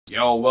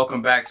Yo,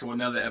 welcome back to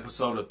another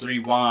episode of Three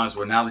Wands,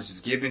 where knowledge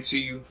is given to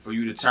you for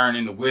you to turn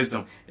into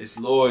wisdom. It's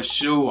Lord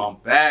Shu. I'm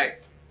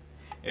back.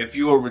 If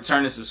you're a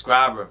returning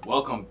subscriber,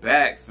 welcome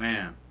back,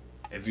 fam.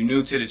 If you're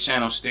new to the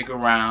channel, stick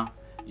around.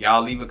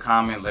 Y'all leave a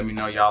comment. Let me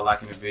know y'all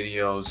liking the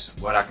videos,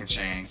 what I can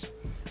change.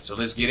 So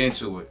let's get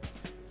into it.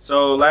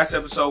 So last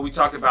episode, we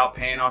talked about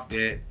paying off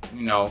debt.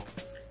 You know,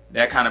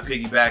 that kind of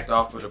piggybacked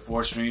off of the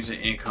 4 streams of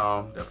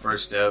income, the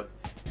first step.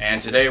 And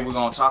today we're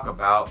going to talk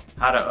about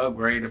how to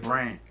upgrade a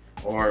brand,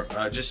 or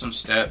just some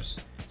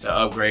steps to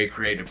upgrade,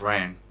 create a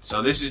brand.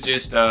 So this is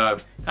just kind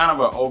of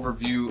an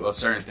overview of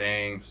certain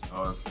things,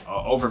 or an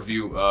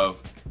overview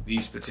of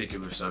these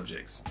particular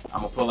subjects.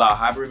 I'm gonna pull out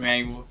Hybrid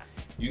Manual.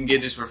 You can get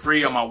this for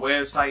free on my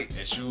website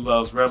at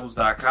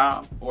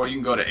ShuLovesRebels.com, or you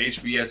can go to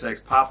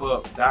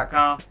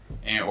hbsxpopup.com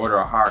and order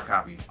a hard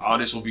copy. All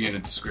this will be in the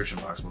description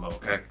box below,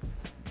 okay?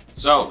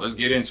 So let's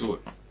get into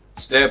it.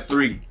 Step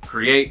 3,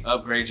 create,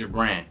 upgrade your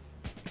brand,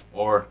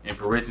 or in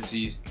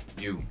parentheses,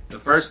 you. The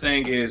first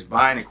thing is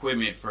buying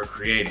equipment for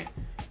creating.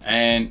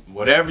 And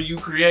whatever you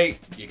create,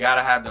 you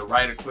gotta have the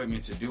right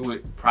equipment to do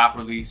it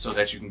properly so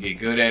that you can get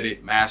good at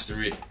it,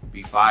 master it,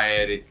 be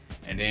fire at it,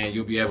 and then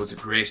you'll be able to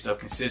create stuff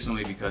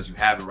consistently because you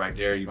have it right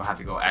there. You don't have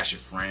to go ask your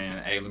friend,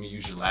 hey, let me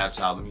use your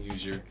laptop, let me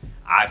use your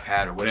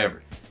iPad or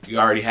whatever. You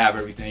already have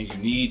everything you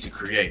need to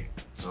create.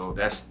 So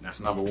that's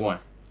number 1.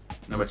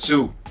 Number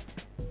 2,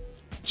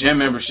 gym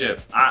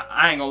membership.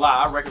 I ain't gonna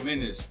lie, I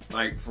recommend this,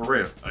 like for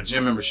real, a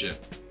gym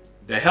membership.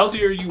 The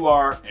healthier you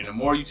are and the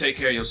more you take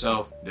care of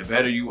yourself, the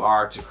better you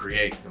are to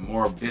create. The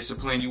more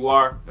disciplined you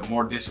are, the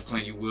more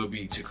disciplined you will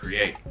be to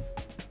create.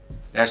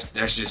 That's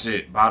just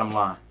it, bottom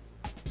line.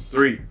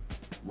 3,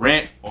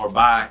 rent or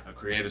buy a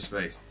creative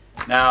space.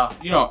 Now,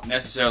 you don't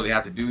necessarily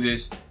have to do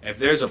this. If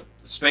there's a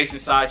space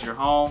inside your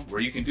home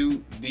where you can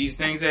do these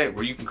things at,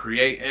 where you can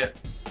create at,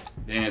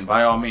 then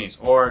by all means.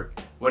 Or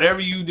whatever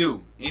you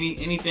do,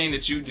 anything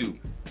that you do,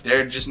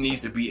 there just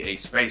needs to be a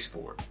space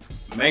for it.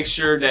 Make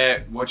sure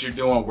that what you're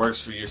doing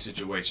works for your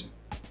situation.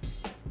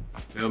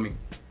 Feel me?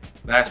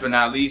 Last but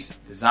not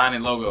least,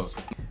 designing logos.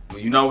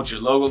 When you know what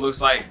your logo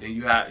looks like, then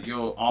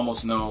you'll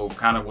almost know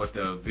kind of what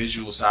the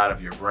visual side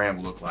of your brand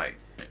will look like.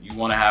 You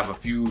want to have a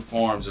few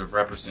forms of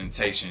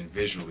representation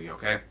visually,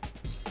 okay?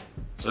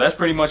 So that's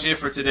pretty much it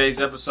for today's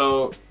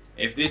episode.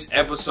 If this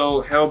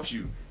episode helped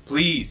you,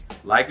 please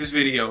like this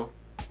video,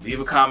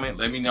 leave a comment,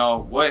 let me know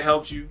what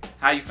helped you,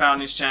 how you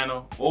found this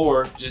channel,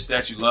 or just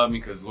that you love me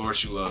because Lord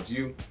Shu loves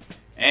you.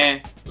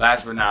 And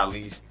last but not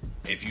least,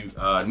 if you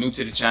new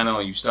to the channel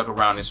and you stuck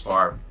around this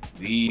far,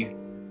 leave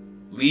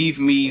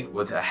me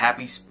with a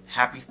happy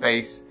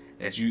face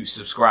that you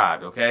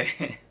subscribed,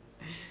 okay?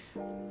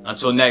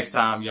 Until next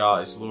time, y'all,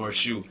 it's Lord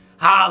Shu.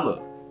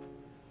 Holla!